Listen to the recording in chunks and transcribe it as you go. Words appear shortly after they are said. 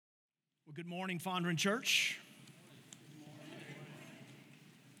Well, good morning, Fondren Church.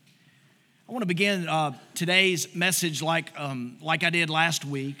 I want to begin today's message like I did last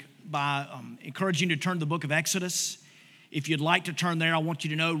week by encouraging you to turn to the book of Exodus. If you'd like to turn there, I want you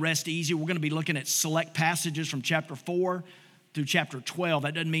to know, rest easy. We're going to be looking at select passages from chapter 4 through chapter 12.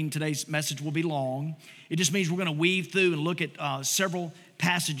 That doesn't mean today's message will be long. It just means we're going to weave through and look at several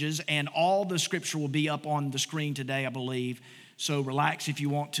passages, and all the scripture will be up on the screen today, I believe. So relax if you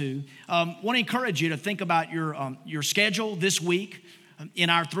want to. Want to encourage you to think about your schedule this week.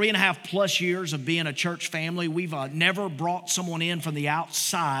 In our 3.5 plus years of being a church family, we've never brought someone in from the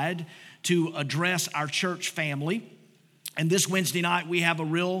outside to address our church family. And this Wednesday night, we have a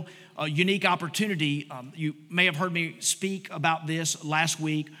real unique opportunity. You may have heard me speak about this last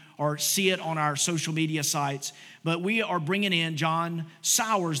week or see it on our social media sites. But we are bringing in John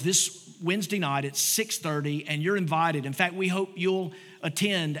Sowers this Wednesday night at 6:30, and you're invited. In fact, we hope you'll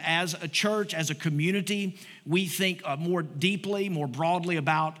attend. As a church, as a community, we think more deeply, more broadly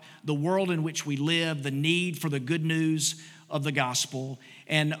about the world in which we live, the need for the good news of the gospel.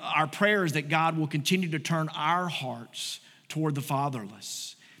 And our prayer is that God will continue to turn our hearts toward the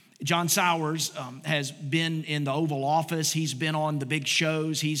fatherless. John Sowers has been in the Oval Office. He's been on the big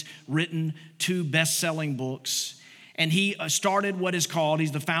shows. He's written 2 best-selling books. And he started what is called,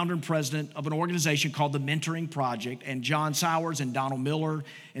 he's the founder and president of an organization called the Mentoring Project. And John Sowers and Donald Miller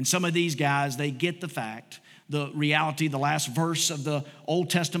and some of these guys, they get the fact, the reality. The last verse of the Old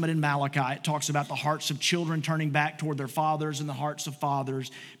Testament in Malachi, it talks about the hearts of children turning back toward their fathers and the hearts of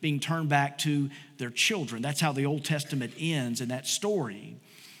fathers being turned back to their children. That's how the Old Testament ends, and that story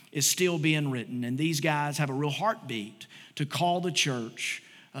is still being written. And these guys have a real heartbeat to call the church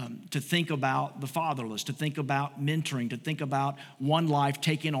to think about the fatherless, to think about mentoring, to think about one life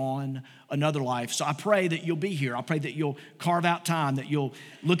taking on another life. So I pray that you'll be here. I pray that you'll carve out time, that you'll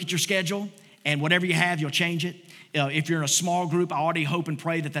look at your schedule, and whatever you have, you'll change it. If you're in a small group, I already hope and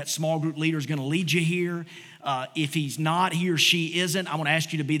pray that small group leader is going to lead you here. If he's not, he or she isn't, I want to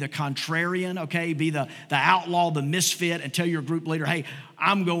ask you to be the contrarian, okay? Be the outlaw, the misfit, and tell your group leader, hey,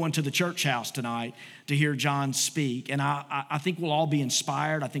 I'm going to the church house tonight to hear John speak. And I think we'll all be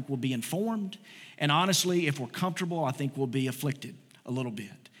inspired. I think we'll be informed. And honestly, if we're comfortable, I think we'll be afflicted a little bit.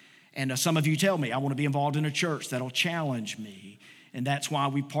 And some of you tell me, I want to be involved in a church that'll challenge me. And that's why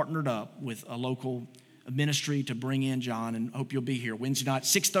we partnered up with a local ministry to bring in John, and hope you'll be here Wednesday night,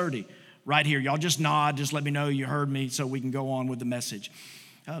 6:30, right here. Y'all just nod, just let me know you heard me so we can go on with the message.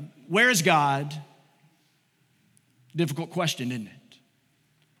 Where is God? Difficult question, isn't it?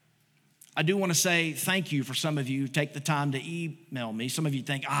 I do want to say thank you for some of you who take the time to email me. Some of you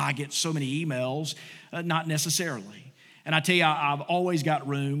think, I get so many emails. Not necessarily. And I tell you, I've always got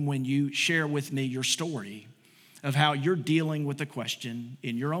room when you share with me your story of how you're dealing with the question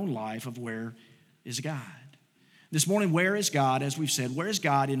in your own life of where is God. This morning, where is God? As we've said, where is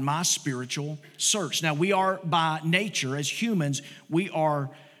God in my spiritual search? Now, we are by nature, as humans, we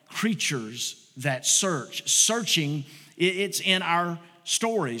are creatures that search. Searching, it's in our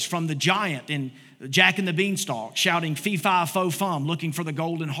stories, from the giant in Jack and the Beanstalk shouting fee-fi-fo-fum, looking for the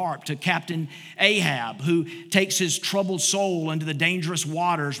golden harp, to Captain Ahab, who takes his troubled soul into the dangerous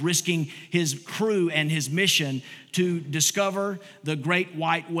waters, risking his crew and his mission to discover the great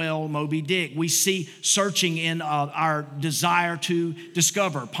white whale Moby Dick. We see searching in our desire to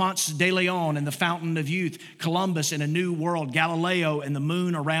discover Ponce de Leon and the Fountain of Youth, Columbus in a new world, Galileo and the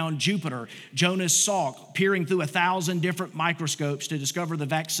moon around Jupiter, Jonas Salk peering through 1,000 different microscopes to discover the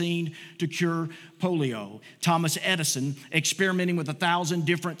vaccine to cure polio, Thomas Edison experimenting with 1,000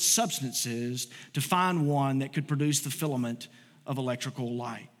 different substances to find one that could produce the filament of electrical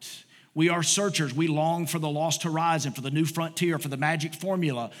light. We are searchers. We long for the lost horizon, for the new frontier, for the magic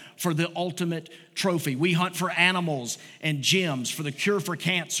formula, for the ultimate trophy. We hunt for animals and gems, for the cure for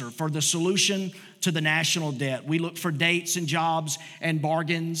cancer, for the solution to the national debt. We look for dates and jobs and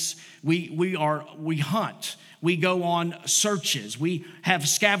bargains. We hunt. We go on searches. We have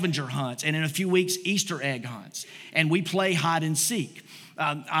scavenger hunts, and in a few weeks, Easter egg hunts. And we play hide and seek.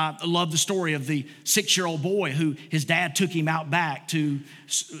 I love the story of the 6-year-old boy who his dad took him out back to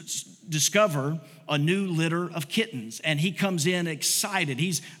discover a new litter of kittens. And he comes in excited.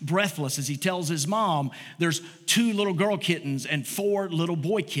 He's breathless as he tells his mom, there's 2 little girl kittens and 4 little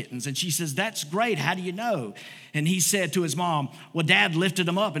boy kittens. And she says, that's great. How do you know? And he said to his mom, well, Dad lifted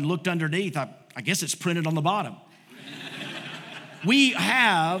them up and looked underneath. I guess it's printed on the bottom. We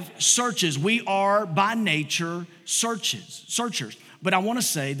have searches. We are by nature searchers. But I want to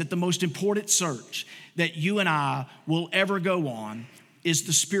say that the most important search that you and I will ever go on is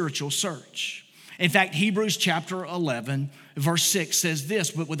the spiritual search. In fact, Hebrews chapter 11, verse 6 says this,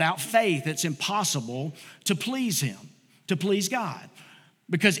 but without faith, it's impossible to please him, to please God.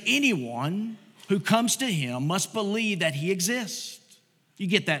 Because anyone who comes to him must believe that he exists. You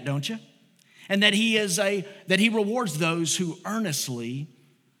get that, don't you? And that he rewards those who earnestly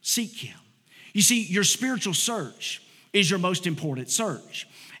seek him. You see, your spiritual search is your most important search.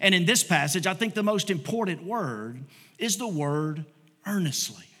 And in this passage, I think the most important word is the word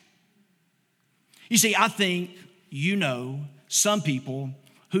earnestly. You see, I think you know some people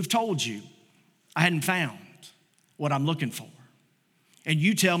who've told you, I hadn't found what I'm looking for. And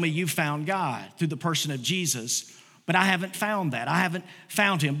you tell me you found God through the person of Jesus, but I haven't found that. I haven't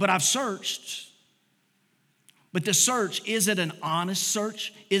found him, but I've searched. But the search, is it an honest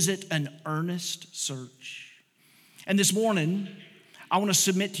search? Is it an earnest search? And this morning, I want to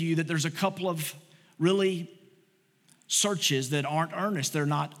submit to you that there's a couple of really searches that aren't earnest. They're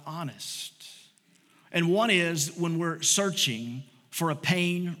not honest. And one is when we're searching for a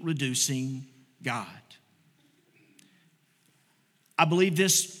pain-reducing God. I believe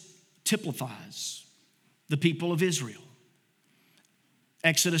this typifies the people of Israel.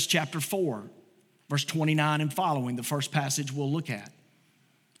 Exodus chapter 4, verse 29 and following, the first passage we'll look at.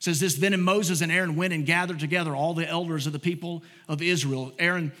 It says this, then Moses and Aaron went and gathered together all the elders of the people of Israel.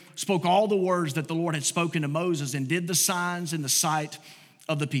 Aaron spoke all the words that the Lord had spoken to Moses and did the signs in the sight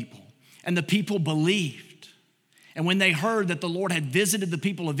of the people. And the people believed. And when they heard that the Lord had visited the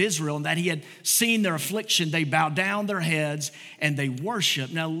people of Israel and that he had seen their affliction, they bowed down their heads and they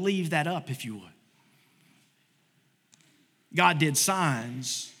worshiped. Now leave that up if you would. God did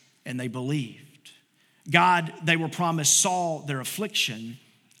signs and they believed. God, they were promised, saw their affliction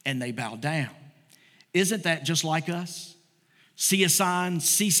and they bowed down. Isn't that just like us? See a sign,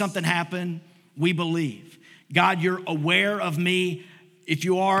 see something happen, we believe. God, you're aware of me. If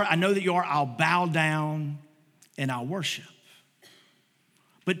you are, I know that you are, I'll bow down and I'll worship.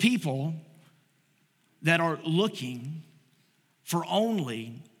 But people that are looking for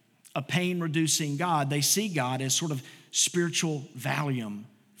only a pain-reducing God, they see God as sort of spiritual Valium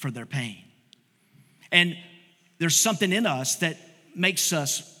for their pain. And there's something in us that makes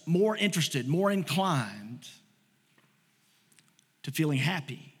us more interested, more inclined to feeling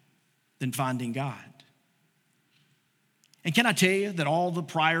happy than finding God. And can I tell you that all the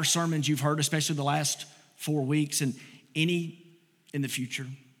prior sermons you've heard, especially the last 4 weeks and any in the future,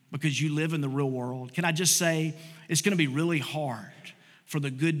 because you live in the real world, can I just say it's going to be really hard for the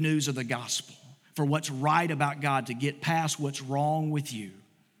good news of the gospel, for what's right about God to get past what's wrong with you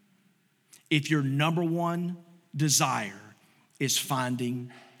if your number one desire is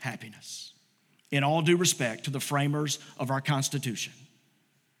finding happiness. In all due respect to the framers of our Constitution,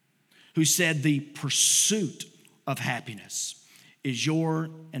 who said the pursuit of happiness is your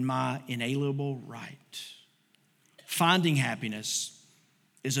and my inalienable right. Finding happiness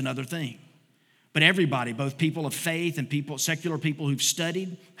is another thing. But everybody, both people of faith and people, secular people who've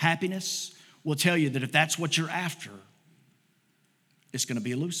studied happiness, will tell you that if that's what you're after, it's going to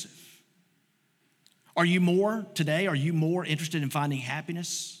be elusive. Are you more interested in finding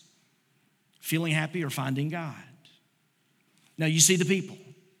happiness, feeling happy, or finding God? Now you see the people.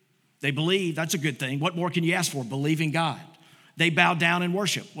 They believe, that's a good thing. What more can you ask for? Believing God. They bow down and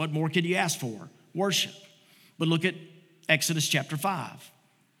worship. What more can you ask for? Worship. But look at Exodus chapter 5,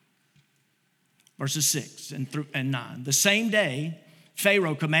 verses 6 and 9. The same day,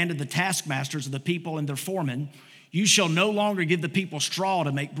 Pharaoh commanded the taskmasters of the people and their foremen, you shall no longer give the people straw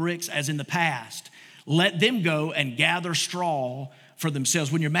to make bricks as in the past. Let them go and gather straw for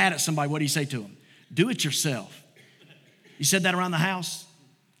themselves. When you're mad at somebody, what do you say to them? Do it yourself. You said that around the house?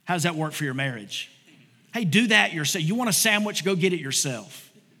 How does that work for your marriage? Hey, do that yourself. You want a sandwich? Go get it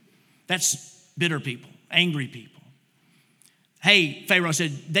yourself. That's bitter people, angry people. Hey, Pharaoh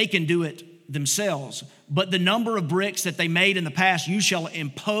said they can do it themselves, but the number of bricks that they made in the past, you shall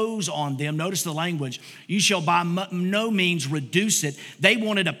impose on them. Notice the language. You shall by no means reduce it. They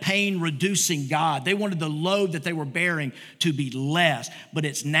wanted a pain-reducing God. They wanted the load that they were bearing to be less, but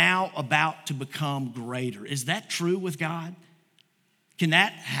it's now about to become greater. Is that true with God? Can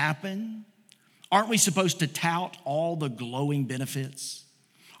that happen? Aren't we supposed to tout all the glowing benefits?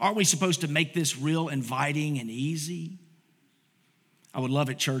 Aren't we supposed to make this real inviting and easy? I would love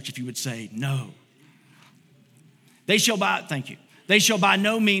it, church, if you would say no. They shall by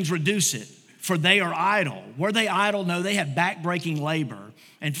no means reduce it, for they are idle. Were they idle? No, they have back-breaking labor,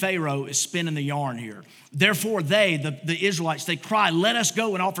 and Pharaoh is spinning the yarn here. Therefore the Israelites, they cry, let us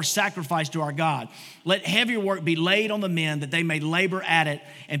go and offer sacrifice to our God. Let heavier work be laid on the men that they may labor at it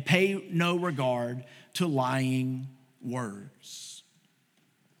and pay no regard to lying words.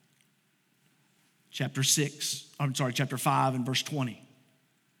 chapter 5 and verse 20.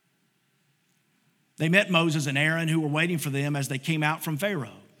 They met Moses and Aaron who were waiting for them as they came out from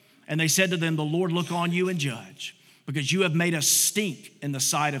Pharaoh. And they said to them, "The Lord look on you and judge, because you have made us stink in the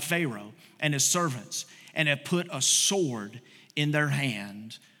sight of Pharaoh and his servants, and have put a sword in their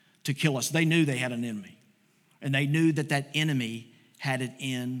hand to kill us." They knew they had an enemy, and they knew that that enemy had it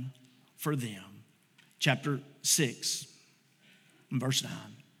in for them. Chapter 6, verse 9.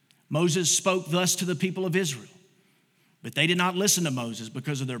 Moses spoke thus to the people of Israel, but they did not listen to Moses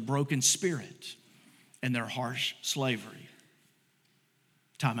because of their broken spirit and their harsh slavery.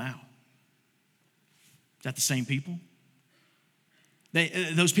 Time out. Is that the same people?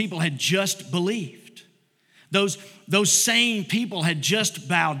 Those people had just believed. Those same people had just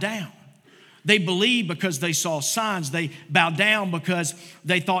bowed down. They believed because they saw signs. They bowed down because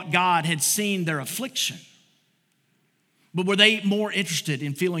they thought God had seen their affliction. But were they more interested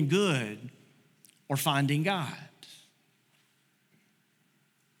in feeling good or finding God?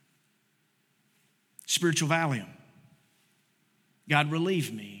 Spiritual Valium. God,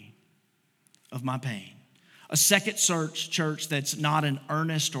 relieve me of my pain. A second church that's not an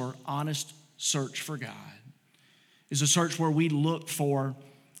earnest or honest search for God is a search where we look for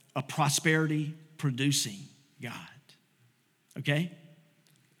a prosperity-producing God, okay?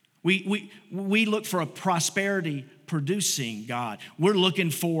 We look for a prosperity-producing God. We're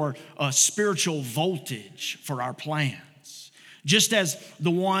looking for a spiritual voltage for our plans. Just as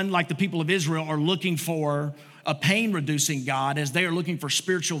the one, like the people of Israel, are looking for a pain-reducing God, as they are looking for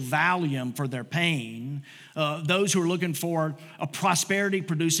spiritual Valium for their pain, those who are looking for a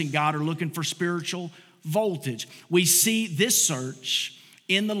prosperity-producing God are looking for spiritual voltage. We see this search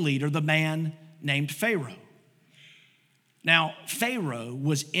in the leader, the man named Pharaoh. Now, Pharaoh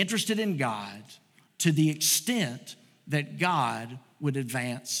was interested in God to the extent that God would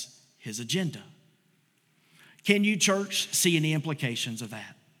advance his agenda. Can you, church, see any implications of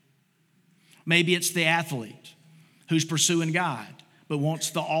that? Maybe it's the athlete who's pursuing God but wants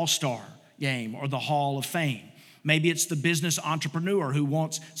the all-star game or the Hall of Fame. Maybe it's the business entrepreneur who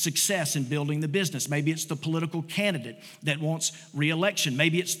wants success in building the business. Maybe it's the political candidate that wants re-election.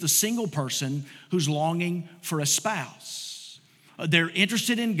 Maybe it's the single person who's longing for a spouse. They're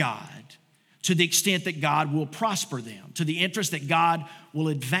interested in God to the extent that God will prosper them, to the interest that God will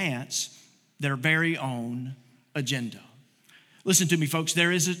advance their very own agenda. Listen to me, folks,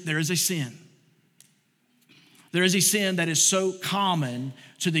 there is a sin. There is a sin that is so common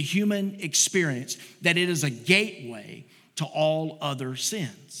to the human experience that it is a gateway to all other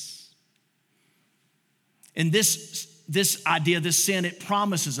sins. And this idea, this sin, it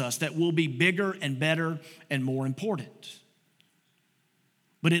promises us that we'll be bigger and better and more important.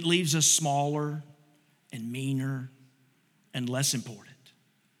 But it leaves us smaller and meaner and less important.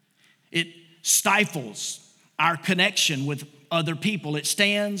 It stifles our connection with other people. It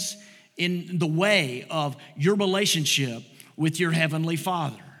stands in the way of your relationship with your Heavenly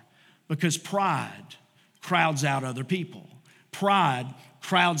Father, because pride crowds out other people. Pride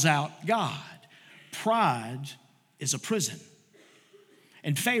crowds out God. Pride is a prison.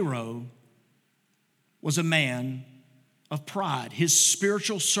 And Pharaoh was a man of pride. His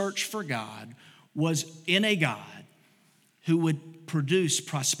spiritual search for God was in a God who would produce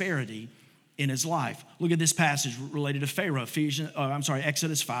prosperity in his life. Look at this passage related to Pharaoh,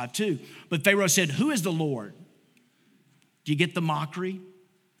 Exodus 5:2. But Pharaoh said, "Who is the Lord?" Do you get the mockery?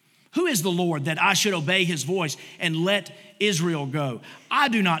 "Who is the Lord that I should obey his voice and let Israel go? I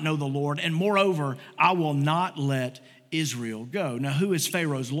do not know the Lord, and moreover, I will not let Israel go." Now, who is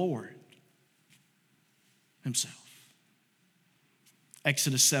Pharaoh's Lord? Himself.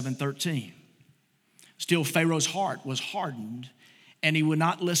 Exodus 7:13. Still, Pharaoh's heart was hardened, and he would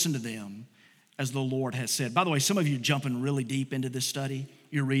not listen to them as the Lord has said. By the way, some of you are jumping really deep into this study.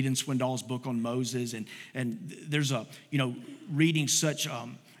 You're reading Swindoll's book on Moses, and there's reading such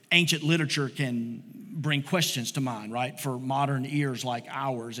ancient literature can bring questions to mind, right, for modern ears like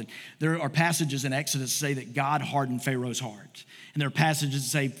ours. And there are passages in Exodus that say that God hardened Pharaoh's heart. And there are passages that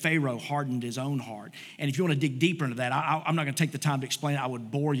say Pharaoh hardened his own heart. And if you want to dig deeper into that, I'm not going to take the time to explain it. I would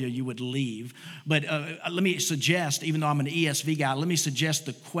bore you. You would leave. But let me suggest, even though I'm an ESV guy, let me suggest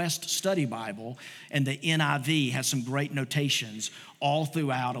the Quest Study Bible and the NIV has some great notations all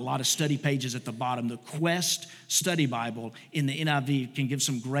throughout, a lot of study pages at the bottom. The Quest Study Bible in the NIV can give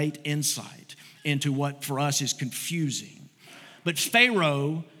some great insight into what for us is confusing. But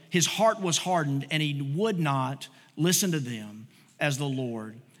Pharaoh, his heart was hardened, and he would not listen to them as the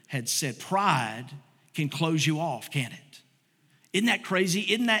Lord had said. Pride can close you off, can't it? Isn't that crazy?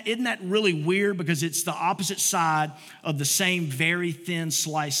 Isn't that really weird? Because it's the opposite side of the same very thin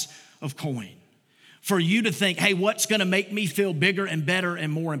slice of coin. For you to think, hey, what's going to make me feel bigger and better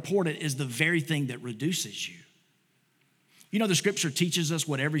and more important is the very thing that reduces you. You know, the scripture teaches us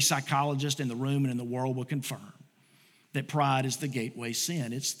what every psychologist in the room and in the world will confirm, that pride is the gateway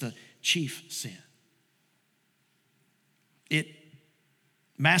sin. It's the chief sin. It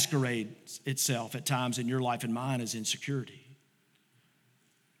masquerades itself at times in your life and mine as insecurity.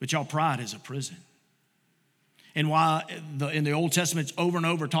 But y'all, pride is a prison. And while in the Old Testament, it's over and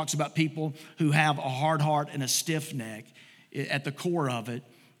over talks about people who have a hard heart and a stiff neck, at the core of it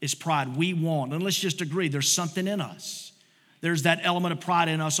is pride. We want, and let's just agree, there's something in us. There's that element of pride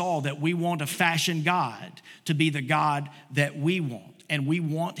in us all that we want to fashion God to be the God that we want. And we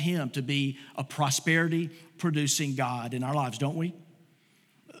want him to be a prosperity-producing God in our lives, don't we?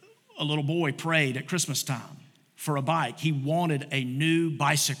 A little boy prayed at Christmas time for a bike. He wanted a new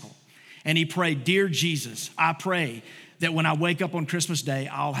bicycle. And he prayed, "Dear Jesus, I pray that when I wake up on Christmas Day,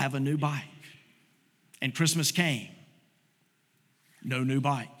 I'll have a new bike." And Christmas came. No new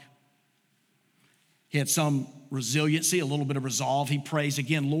bike. He had some resiliency, a little bit of resolve. He prays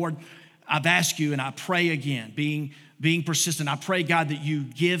again, "Lord, I've asked you," and I pray again, being persistent. I pray, God, that you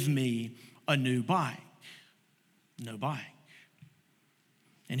give me a new bike. No bike.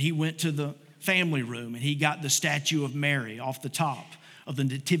 And he went to the family room and he got the statue of Mary off the top of the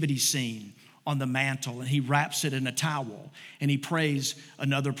nativity scene on the mantle, and he wraps it in a towel and he prays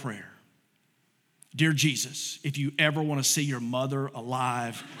another prayer. "Dear Jesus, if you ever want to see your mother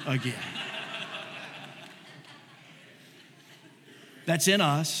alive again." That's in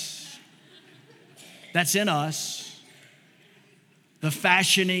us. That's in us. The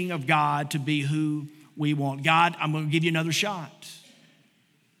fashioning of God to be who we want. God, I'm going to give you another shot.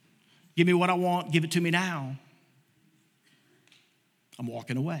 Give me what I want. Give it to me now. I'm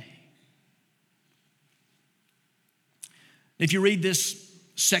walking away. If you read this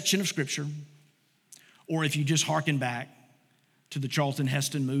section of scripture, or if you just hearken back to the Charlton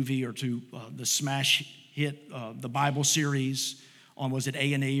Heston movie or to the smash hit, the Bible series on, was it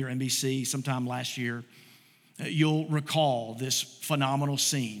A&E or NBC sometime last year, you'll recall this phenomenal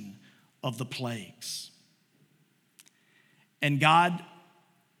scene of the plagues. And God,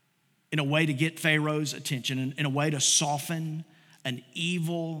 in a way to get Pharaoh's attention, in a way to soften an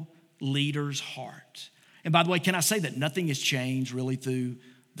evil leader's heart. And by the way, can I say that nothing has changed really through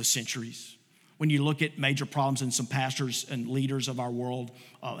the centuries? When you look at major problems, and some pastors and leaders of our world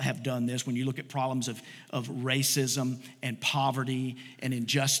have done this, when you look at problems of racism and poverty and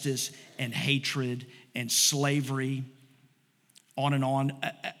injustice and hatred and slavery, on and on,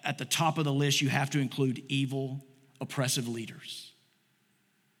 at the top of the list, you have to include evil, oppressive leaders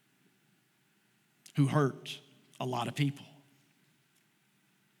who hurt a lot of people.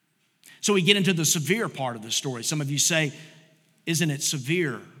 So we get into the severe part of the story. Some of you say, "Isn't it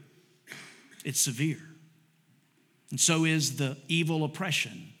severe?" It's severe. And so is the evil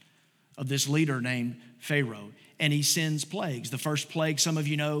oppression of this leader named Pharaoh. And he sends plagues. The first plague, some of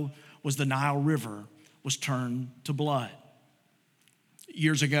you know, was the Nile River was turned to blood.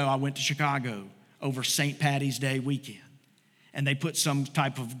 Years ago, I went to Chicago over St. Patty's Day weekend. And they put some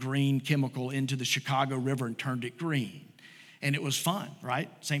type of green chemical into the Chicago River and turned it green. And it was fun, right?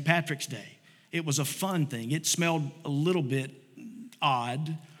 St. Patrick's Day. It was a fun thing. It smelled a little bit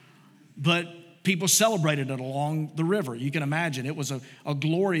odd, but people celebrated it along the river. You can imagine it was a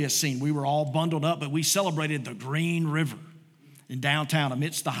glorious scene. We were all bundled up, but we celebrated the Green River in downtown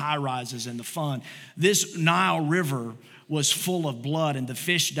amidst the high rises and the fun. This Nile River was full of blood, and the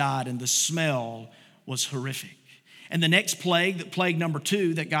fish died, and the smell was horrific. And the next plague, plague number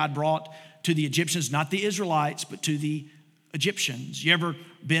 2 that God brought to the Egyptians, not the Israelites, but to the Egyptians. You ever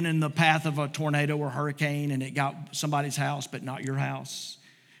been in the path of a tornado or hurricane and it got somebody's house but not your house?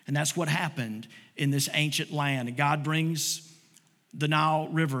 And that's what happened in this ancient land. And God brings the Nile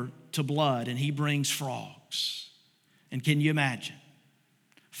River to blood, and he brings frogs. And can you imagine?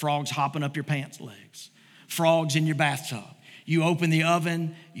 Frogs hopping up your pants legs. Frogs in your bathtub. You open the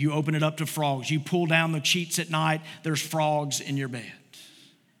oven, you open it up to frogs. You pull down the sheets at night, there's frogs in your bed.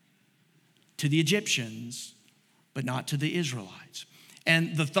 To the Egyptians, but not to the Israelites.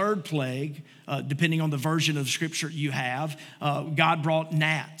 And the third plague, depending on the version of the scripture you have, God brought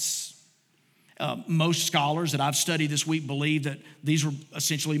gnats. Most scholars that I've studied this week believe that these were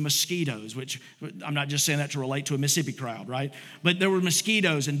essentially mosquitoes, which I'm not just saying that to relate to a Mississippi crowd, right? But there were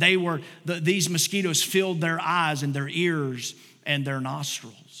mosquitoes, and these mosquitoes filled their eyes and their ears and their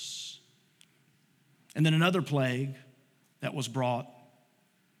nostrils. And then another plague that was brought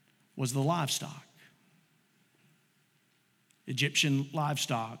was the livestock. Egyptian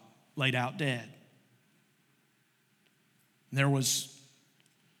livestock laid out dead. There were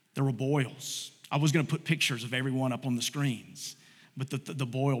boils I was going to put pictures of everyone up on the screens, but the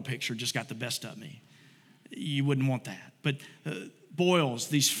boil picture just got the best of me. You wouldn't want that. But boils,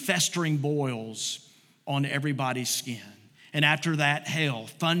 these festering boils on everybody's skin. And after that, hail,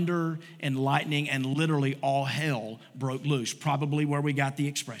 thunder and lightning, and literally all hell broke loose, probably where we got the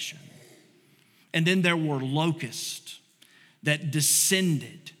expression. And then there were locusts that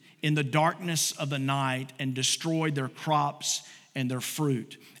descended in the darkness of the night and destroyed their crops and their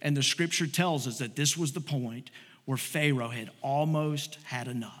fruit. And the scripture tells us that this was the point where Pharaoh had almost had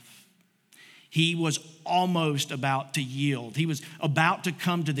enough. He was almost about to yield. He was about to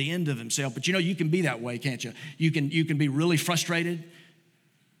come to the end of himself. But you can be that way, can't you? You can be really frustrated.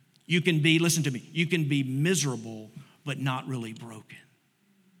 You can be, listen to me, you can be miserable, but not really broken.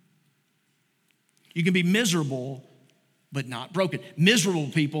 You can be miserable, but not broken. Miserable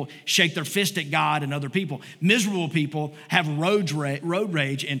people shake their fist at God and other people. Miserable people have road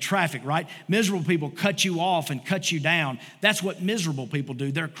rage in traffic, right? Miserable people cut you off and cut you down. That's what miserable people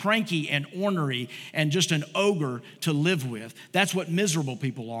do. They're cranky and ornery and just an ogre to live with. That's what miserable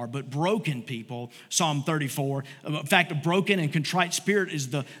people are. But broken people, Psalm 34, in fact, a broken and contrite spirit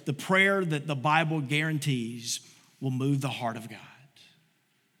is the prayer that the Bible guarantees will move the heart of God.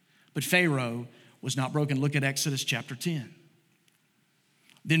 But Pharaoh was not broken. Look at Exodus chapter 10.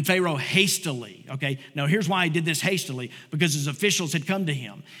 Then Pharaoh hastily, okay, now here's why he did this hastily, because his officials had come to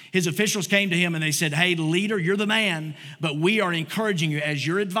him. His officials came to him and they said, hey, leader, you're the man, but we are encouraging you as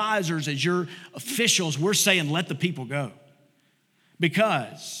your advisors, as your officials, we're saying let the people go.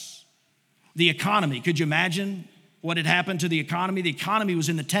 Because the economy, could you imagine what had happened to the economy? The economy was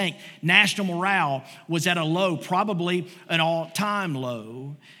in the tank. National morale was at a low, probably an all-time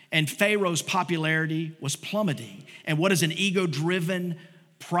low. And Pharaoh's popularity was plummeting. And what does an ego-driven,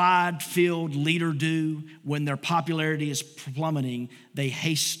 pride-filled leader do when their popularity is plummeting? They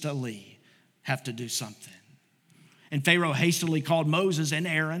hastily have to do something. And Pharaoh hastily called Moses and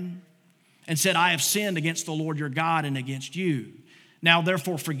Aaron and said, I have sinned against the Lord your God and against you. Now,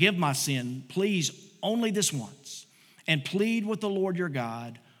 therefore, forgive my sin, please, only this once, and plead with the Lord your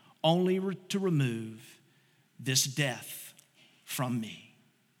God only to remove this death from me.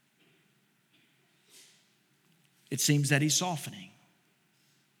 It seems that he's softening.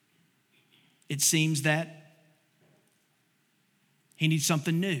 It seems that he needs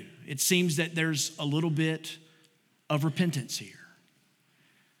something new. It seems that there's a little bit of repentance here.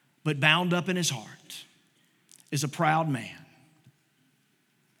 But bound up in his heart is a proud man.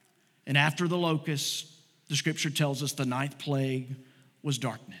 And after the locust, the scripture tells us the ninth plague was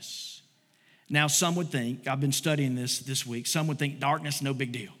darkness. Now, some would think, I've been studying this week, some would think darkness, no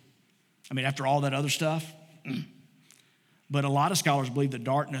big deal. I mean, after all that other stuff. But a lot of scholars believe that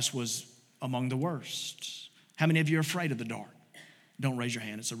darkness was among the worst. How many of you are afraid of the dark? Don't raise your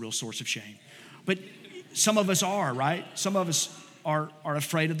hand. It's a real source of shame. But some of us are, right? Some of us are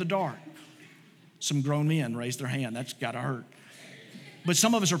afraid of the dark. Some grown men raised their hand. That's got to hurt. But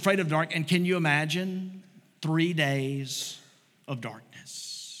some of us are afraid of the dark. And can you imagine 3 days of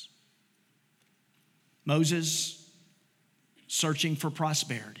darkness? Moses searching for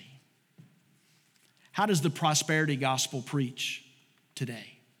prosperity. How does the prosperity gospel preach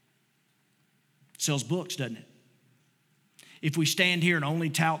today? It sells books, doesn't it? If we stand here and only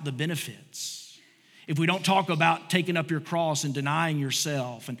tout the benefits, if we don't talk about taking up your cross and denying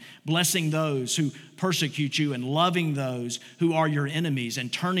yourself and blessing those who persecute you and loving those who are your enemies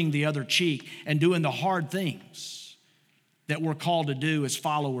and turning the other cheek and doing the hard things that we're called to do as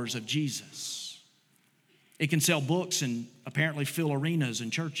followers of Jesus, it can sell books and apparently fill arenas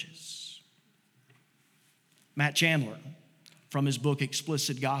and churches. Matt Chandler, from his book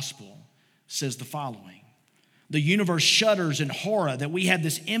Explicit Gospel, says the following. The universe shudders in horror that we have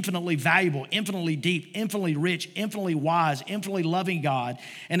this infinitely valuable, infinitely deep, infinitely rich, infinitely wise, infinitely loving God,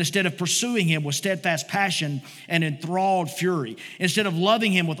 and instead of pursuing him with steadfast passion and enthralled fury, instead of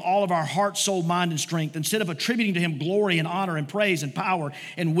loving him with all of our heart, soul, mind, and strength, instead of attributing to him glory and honor and praise and power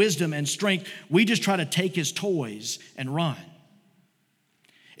and wisdom and strength, we just try to take his toys and run.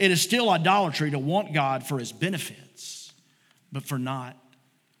 It is still idolatry to want God for his benefits, but for not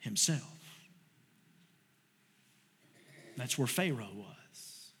himself. That's where Pharaoh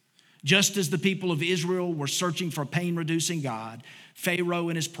was. Just as the people of Israel were searching for a pain-reducing God, Pharaoh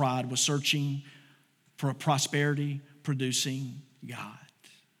in his pride was searching for a prosperity-producing God.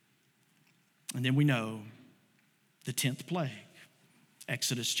 And then we know the 10th plague,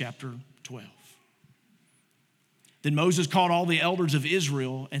 Exodus chapter 12. Then Moses called all the elders of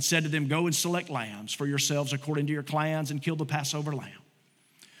Israel and said to them, go and select lambs for yourselves according to your clans and kill the Passover lamb.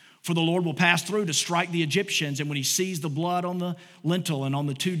 For the Lord will pass through to strike the Egyptians, and when he sees the blood on the lintel and on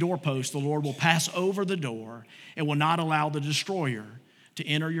the 2 doorposts, the Lord will pass over the door and will not allow the destroyer to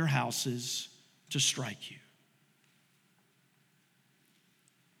enter your houses to strike you.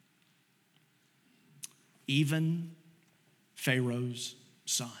 Even Pharaoh's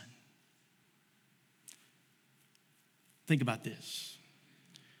son. Think about this.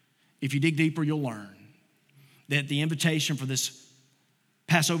 If you dig deeper, you'll learn that the invitation for this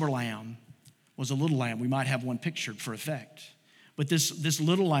Passover lamb was a little lamb. We might have one pictured for effect. But this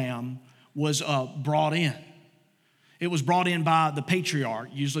little lamb was brought in. It was brought in by the patriarch,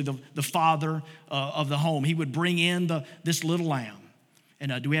 usually the father of the home. He would bring in this little lamb.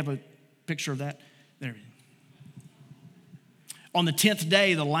 And do we have a picture of that? There. On the 10th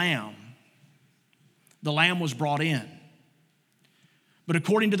day, the lamb was brought in. But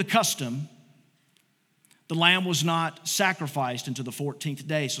according to the custom, the lamb was not sacrificed until the 14th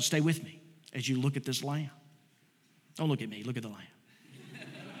day. So stay with me as you look at this lamb. Don't look at me, look at the lamb.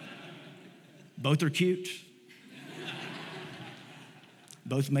 Both are cute.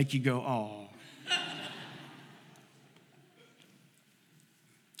 Both make you go, oh.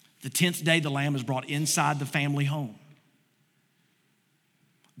 The 10th day, the lamb is brought inside the family home.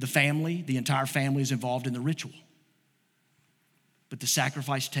 The entire family is involved in the ritual. But the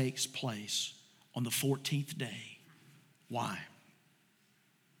sacrifice takes place on the 14th day. Why?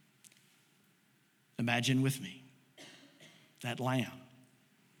 Imagine with me that lamb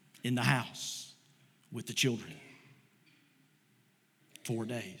in the house with the children. 4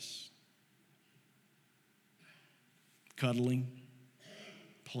 days. Cuddling,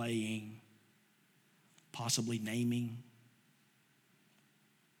 playing, possibly naming.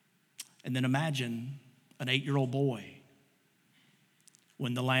 And then imagine an 8-year-old boy,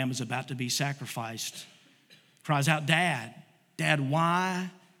 when the lamb is about to be sacrificed, cries out, "Dad, Dad,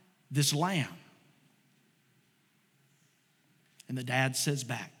 why this lamb?" And the dad says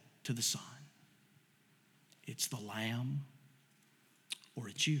back to the son, "It's the lamb or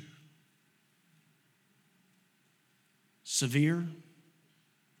it's you." Severe?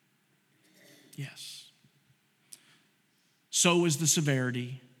 Yes. So is the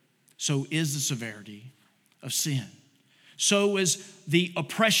severity of sin. So is the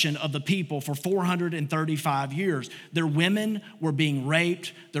oppression of the people for 435 years. Their women were being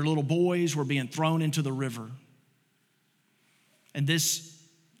raped. Their little boys were being thrown into the river. And this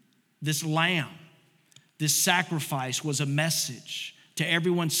lamb, this sacrifice was a message to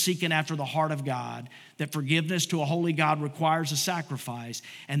everyone seeking after the heart of God that forgiveness to a holy God requires a sacrifice,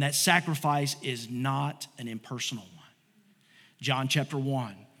 and that sacrifice is not an impersonal one. John chapter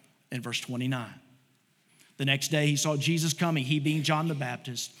 1 and verse 29. The next day he saw Jesus coming, he being John the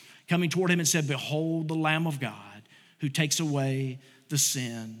Baptist, coming toward him and said, "Behold the Lamb of God who takes away the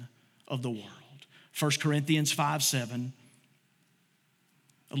sin of the world." 1 Corinthians 5:7.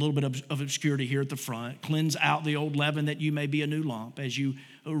 A little bit of obscurity here at the front. "Cleanse out the old leaven that you may be a new lump, as you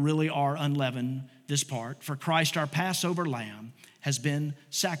really are unleavened," this part. "For Christ our Passover lamb has been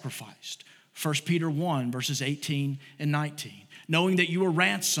sacrificed." 1 Peter 1 verses 18 and 19. "Knowing that you were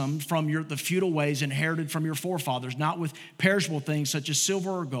ransomed from the futile ways inherited from your forefathers, not with perishable things such as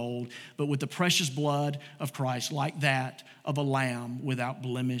silver or gold, but with the precious blood of Christ, like that of a lamb without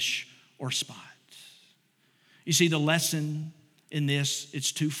blemish or spot." You see, the lesson in this,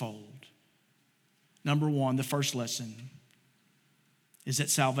 it's twofold. Number one, the first lesson is that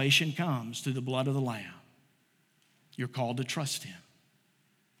salvation comes through the blood of the Lamb. You're called to trust him.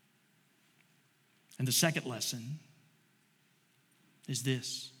 And the second lesson is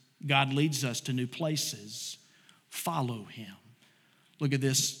this: God leads us to new places. Follow him. Look at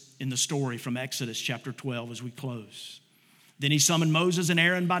this in the story from Exodus chapter 12 as we close. "Then he summoned Moses and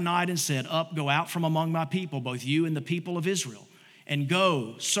Aaron by night and said, 'Up, go out from among my people, both you and the people of Israel, and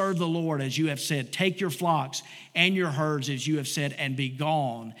go serve the Lord as you have said. Take your flocks and your herds as you have said, and be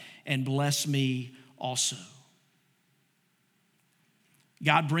gone and bless me also.'"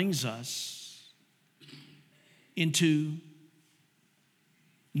 God brings us into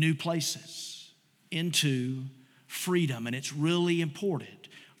new places, into freedom. And it's really important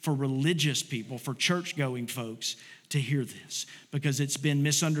for religious people, for church-going folks to hear this, because it's been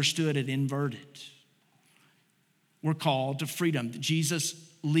misunderstood and inverted. We're called to freedom. Jesus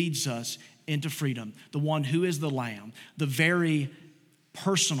leads us into freedom. The one who is the Lamb, the very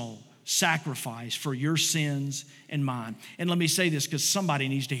personal sacrifice for your sins and mine. And let me say this, because somebody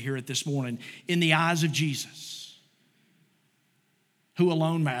needs to hear it this morning. In the eyes of Jesus, who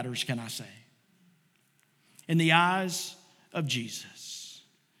alone matters, can I say? In the eyes of Jesus,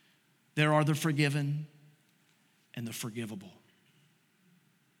 there are the forgiven and the forgivable.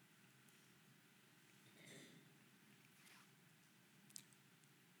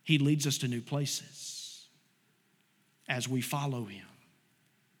 He leads us to new places as we follow him.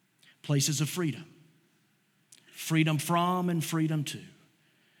 Places of freedom. Freedom from and freedom to.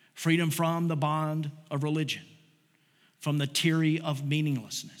 Freedom from the bond of religion, from the tyranny of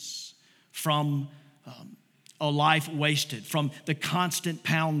meaninglessness, from a life wasted, from the constant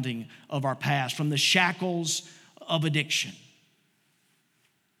pounding of our past, from the shackles of addiction.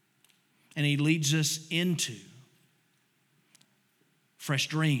 And he leads us into fresh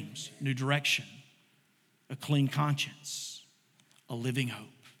dreams, new direction, a clean conscience, a living hope.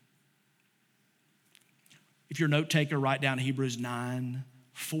 If you're a note taker, write down Hebrews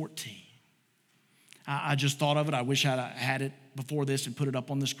 9:14. I just thought of it. I wish I had it before this and put it up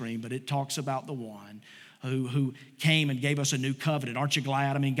on the screen, but it talks about the one who came and gave us a new covenant. Aren't you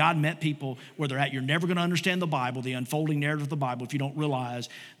glad? I mean, God met people where they're at. You're never going to understand the Bible, the unfolding narrative of the Bible, if you don't realize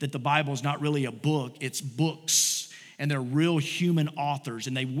that the Bible is not really a book, it's books. And they're real human authors,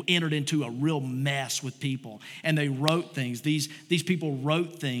 and they entered into a real mess with people. And they wrote things. These people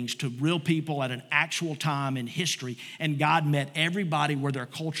wrote things to real people at an actual time in history, and God met everybody where their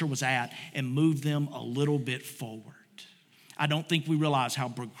culture was at and moved them a little bit forward. I don't think we realize how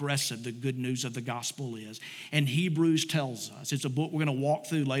progressive the good news of the gospel is. And Hebrews tells us, it's a book we're going to walk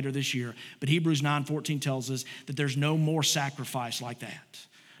through later this year, but Hebrews 9:14 tells us that there's no more sacrifice like that,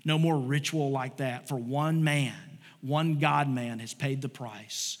 no more ritual like that, for one man, one God-man has paid the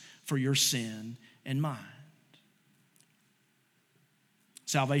price for your sin and mine.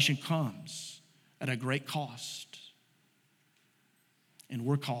 Salvation comes at a great cost, and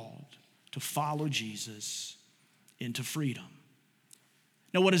we're called to follow Jesus into freedom.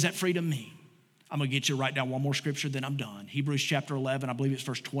 Now, what does that freedom mean? I'm going to get you to write down one more scripture, then I'm done. Hebrews chapter 11, I believe it's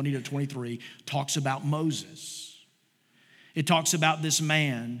verse 20 to 23, talks about Moses. It talks about this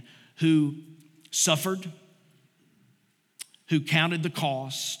man who suffered, who counted the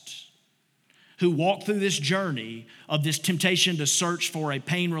cost, who walked through this journey of this temptation to search for a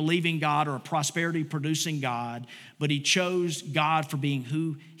pain-relieving God or a prosperity-producing God, but he chose God for being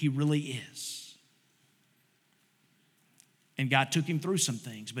who he really is. And God took him through some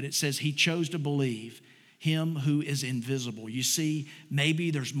things, but it says he chose to believe him who is invisible. You see, maybe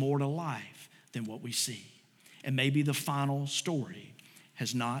there's more to life than what we see. And maybe the final story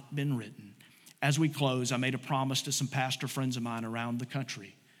has not been written. As we close, I made a promise to some pastor friends of mine around the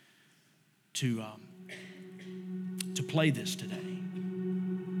country to play this today,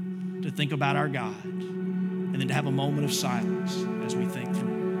 to think about our God, and then to have a moment of silence as we think through.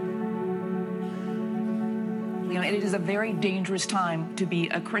 You know, it is a very dangerous time to be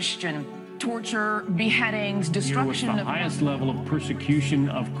a Christian. Torture, beheadings, destruction of the highest level of persecution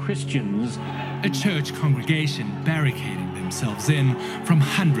of Christians. A church congregation barricading themselves in from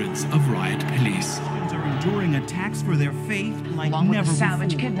hundreds of riot police. Are enduring attacks for their faith like along with never the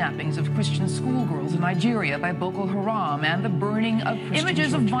savage before. Kidnappings of Christian schoolgirls in Nigeria by Boko Haram and the burning of Christian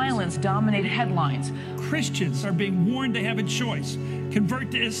images of violence dominate headlines. Christians are being warned they have a choice: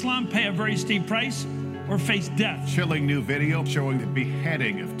 convert to Islam, pay a very steep price, or face death. Chilling new video showing the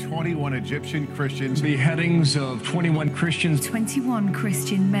beheading of 21 Egyptian Christians. Beheadings of 21 Christians. 21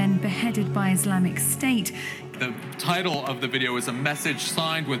 Christian men beheaded by Islamic State. The title of the video is a message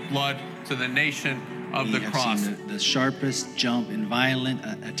signed with blood to the nation of the cross. We have seen the sharpest jump in violent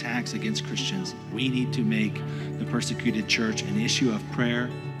attacks against Christians. We need to make the persecuted church an issue of prayer